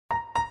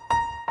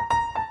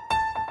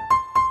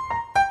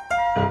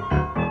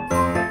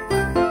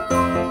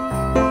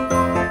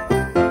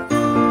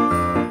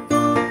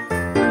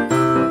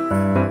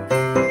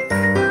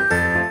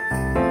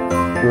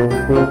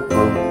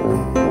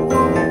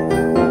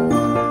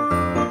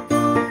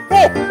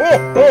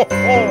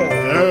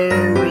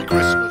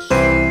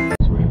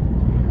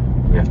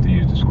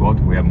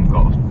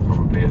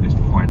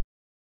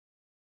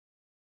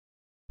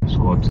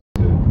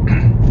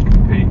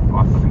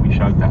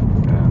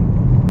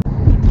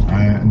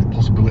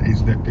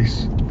is that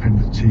this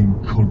Penrith team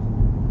could,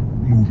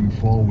 moving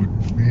forward,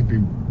 maybe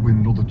win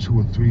another 2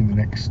 or 3 in the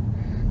next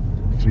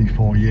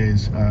 3-4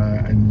 years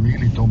and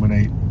really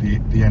dominate the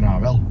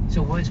NRL.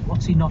 So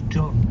what's he not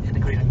done in the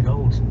green and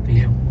gold for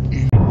you?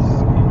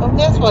 Well,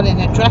 there's one in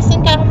a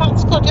dressing gown,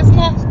 that's good, isn't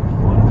it?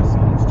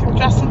 A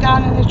dressing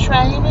gown and a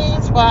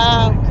trainees,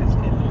 wow.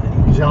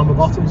 His armour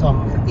bottoms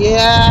on.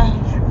 Yeah.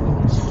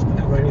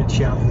 Wearing a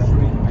chat.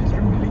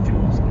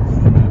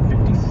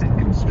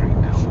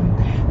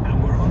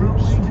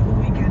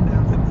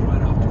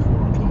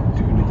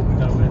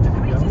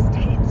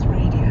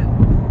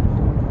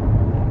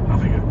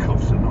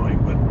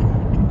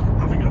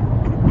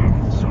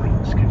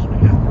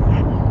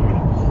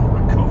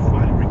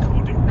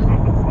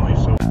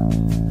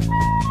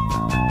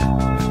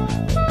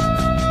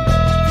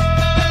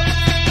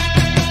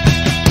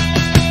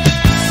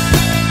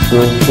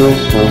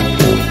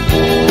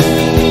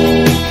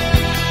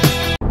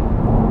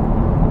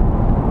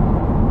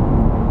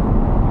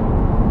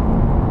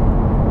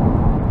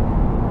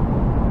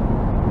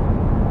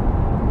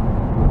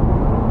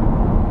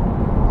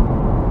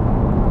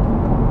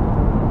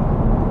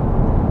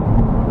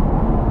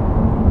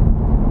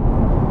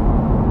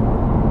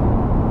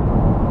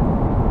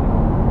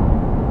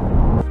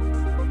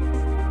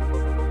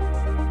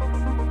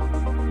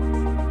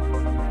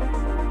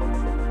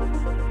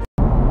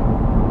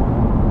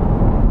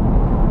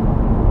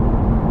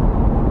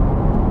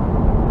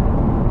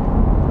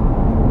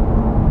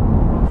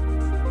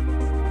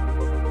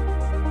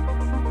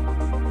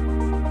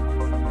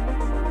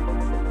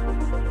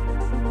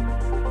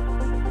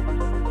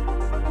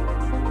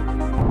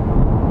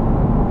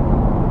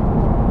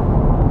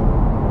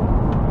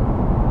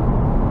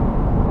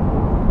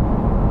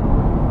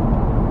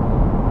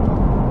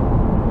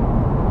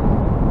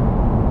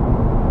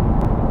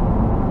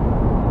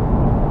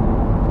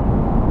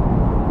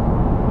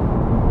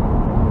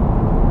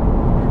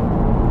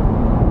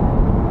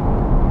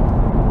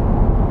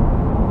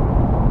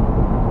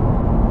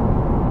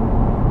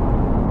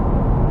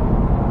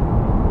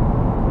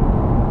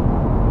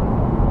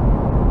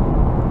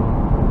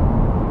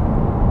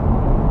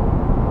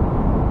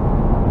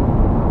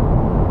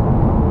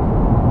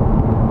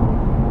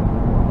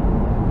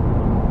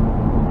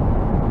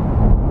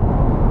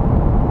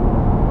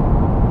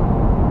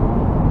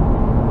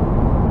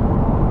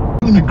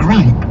 A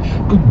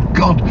gripe. Good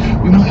God,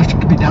 we might have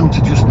to be down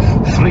to just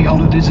 3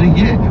 holidays a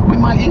year. We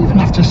might even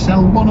have to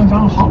sell one of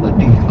our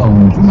holiday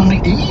homes. We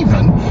might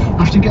even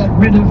have to get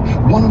rid of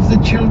one of the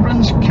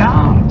children's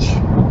cars.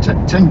 We'll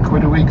take 10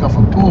 quid a week off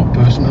a poor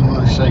person and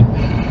they say,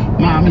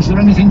 "Ma'am, is there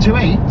anything to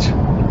eat?"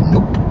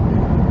 Nope.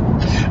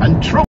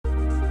 And trouble.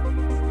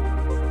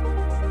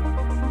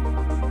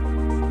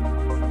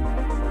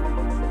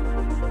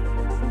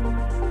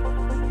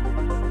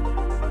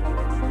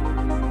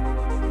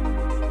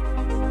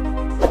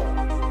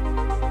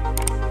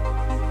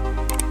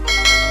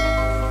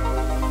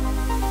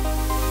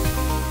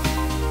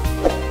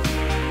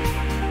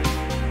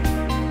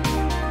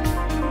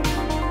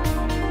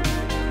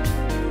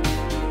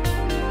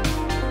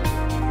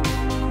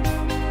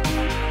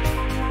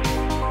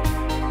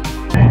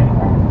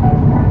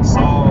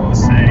 So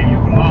say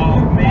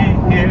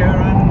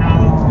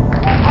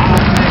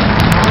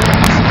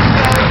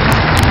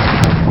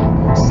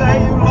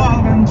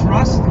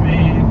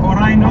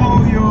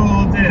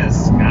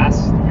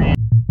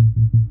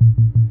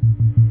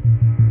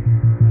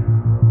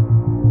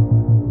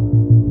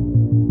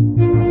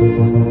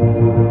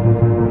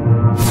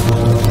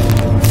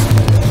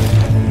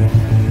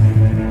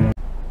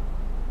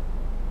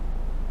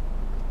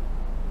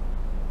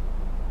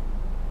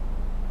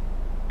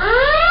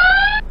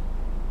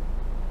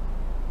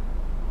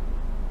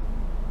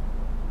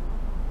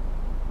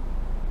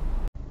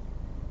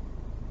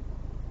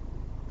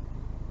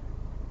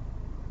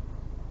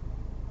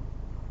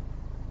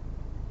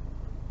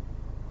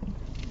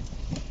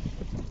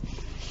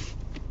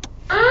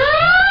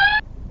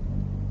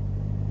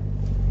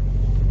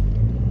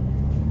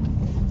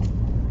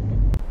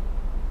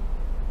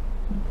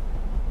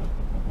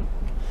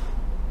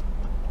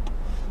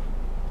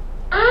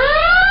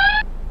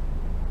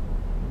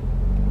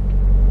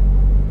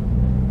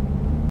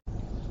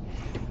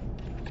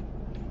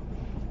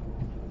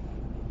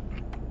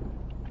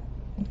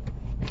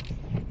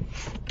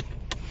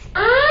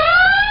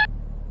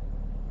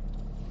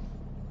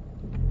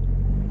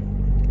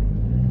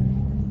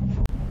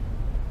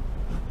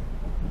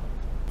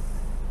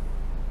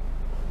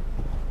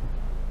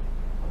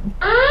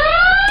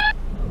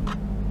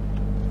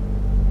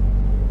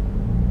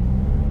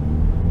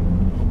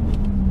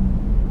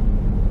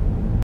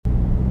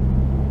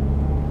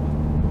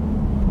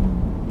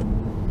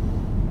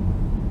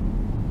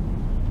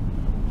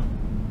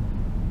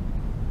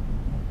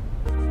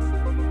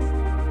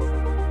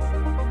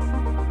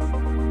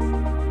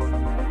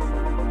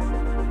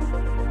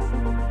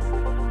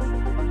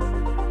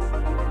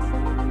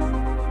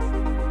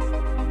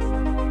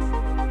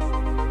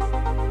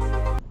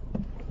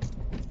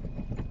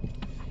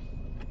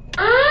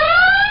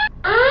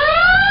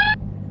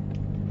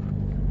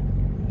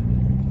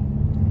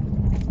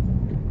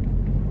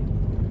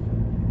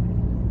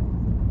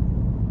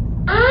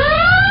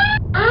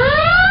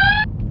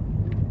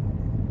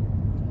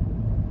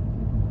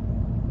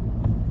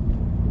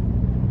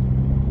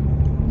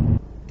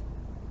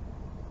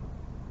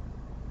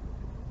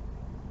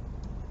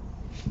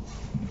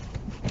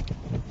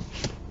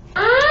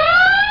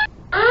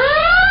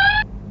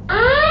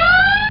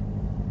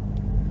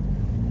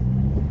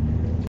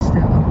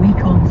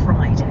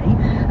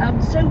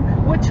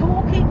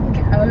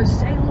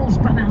sales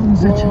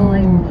bonanza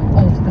time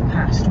of the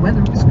past,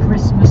 whether it was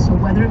Christmas or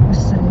whether it was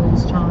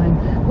sales time,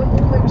 with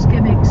all those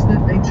gimmicks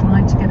that they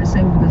tried to get us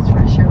over the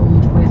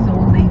threshold with,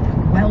 all the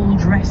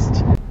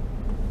well-dressed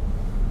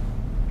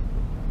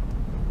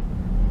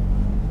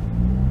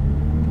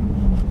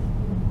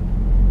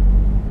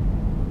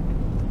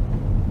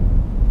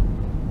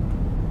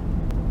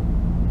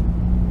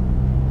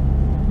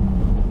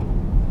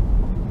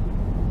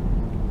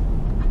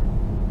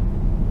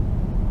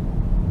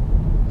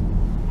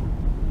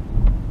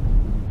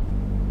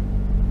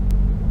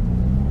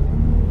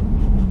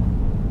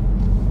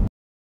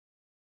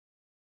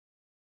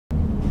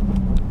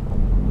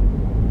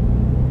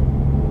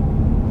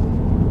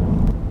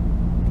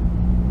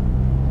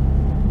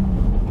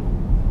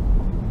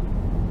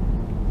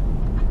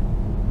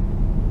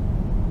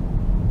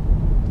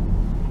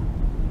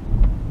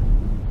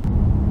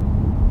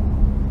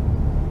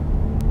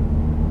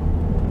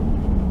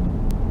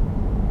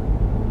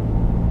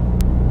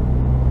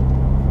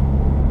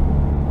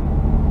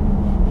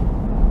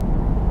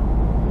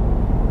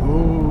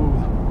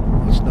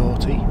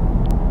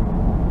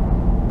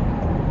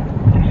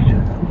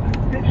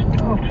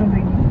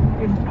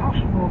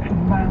impossible for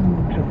man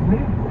to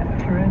live there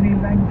for any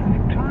length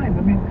of time.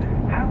 I mean,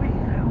 how are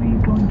you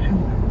going to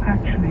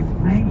actually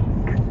make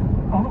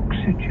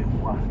oxygen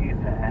while you're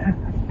there?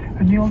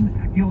 And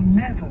you'll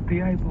never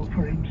be able,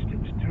 for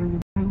instance, to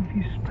remove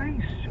your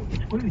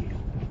spacesuit, will you?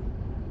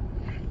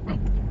 Well,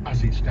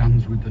 as it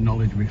stands with the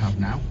knowledge we have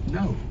now,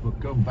 no. But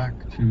go back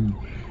to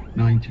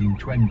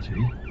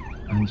 1920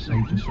 and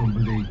say to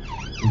somebody,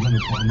 we're going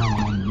to put a man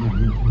on the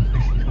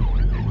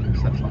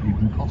moon, that's not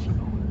even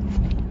possible.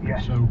 Yeah.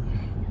 So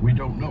we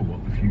don't know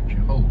what the future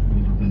holds,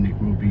 other than it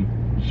will be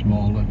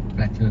smaller,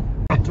 better.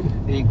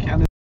 In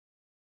Canada,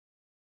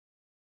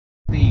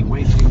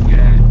 waiting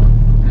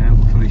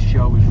for his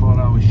show, his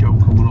 4-hour show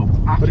coming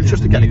up. But it's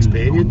just to get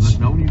experience. There's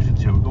no news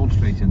until we're going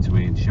straight into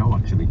Ian's show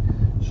actually.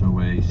 So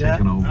he's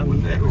taken over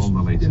with all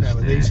the latest. You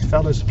know, these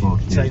fellas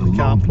say they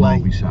can't can't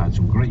play. Besides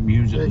some great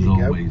music as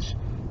always go.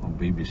 on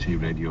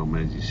BBC Radio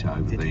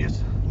Merseyside with Ian.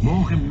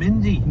 Morgan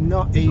Mindy.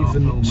 Not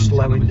even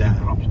slowing down.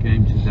 Props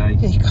game today.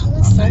 Yeah,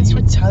 common sense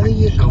would tell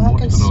you can't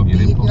go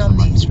speeding on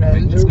these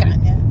roads,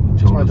 can you?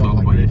 Told us all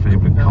about your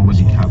favourite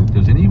comedy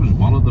characters, and he was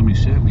one of them. He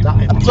certainly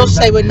was. Plus,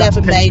 they were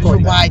never made for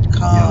wide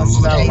cars.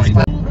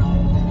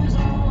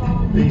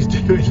 He's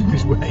doing,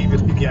 he's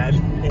waving again.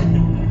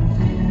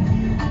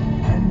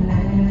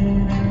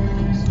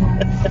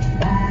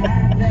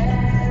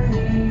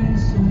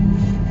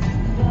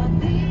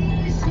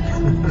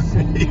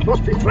 He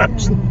must be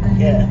frozen.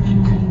 Yeah.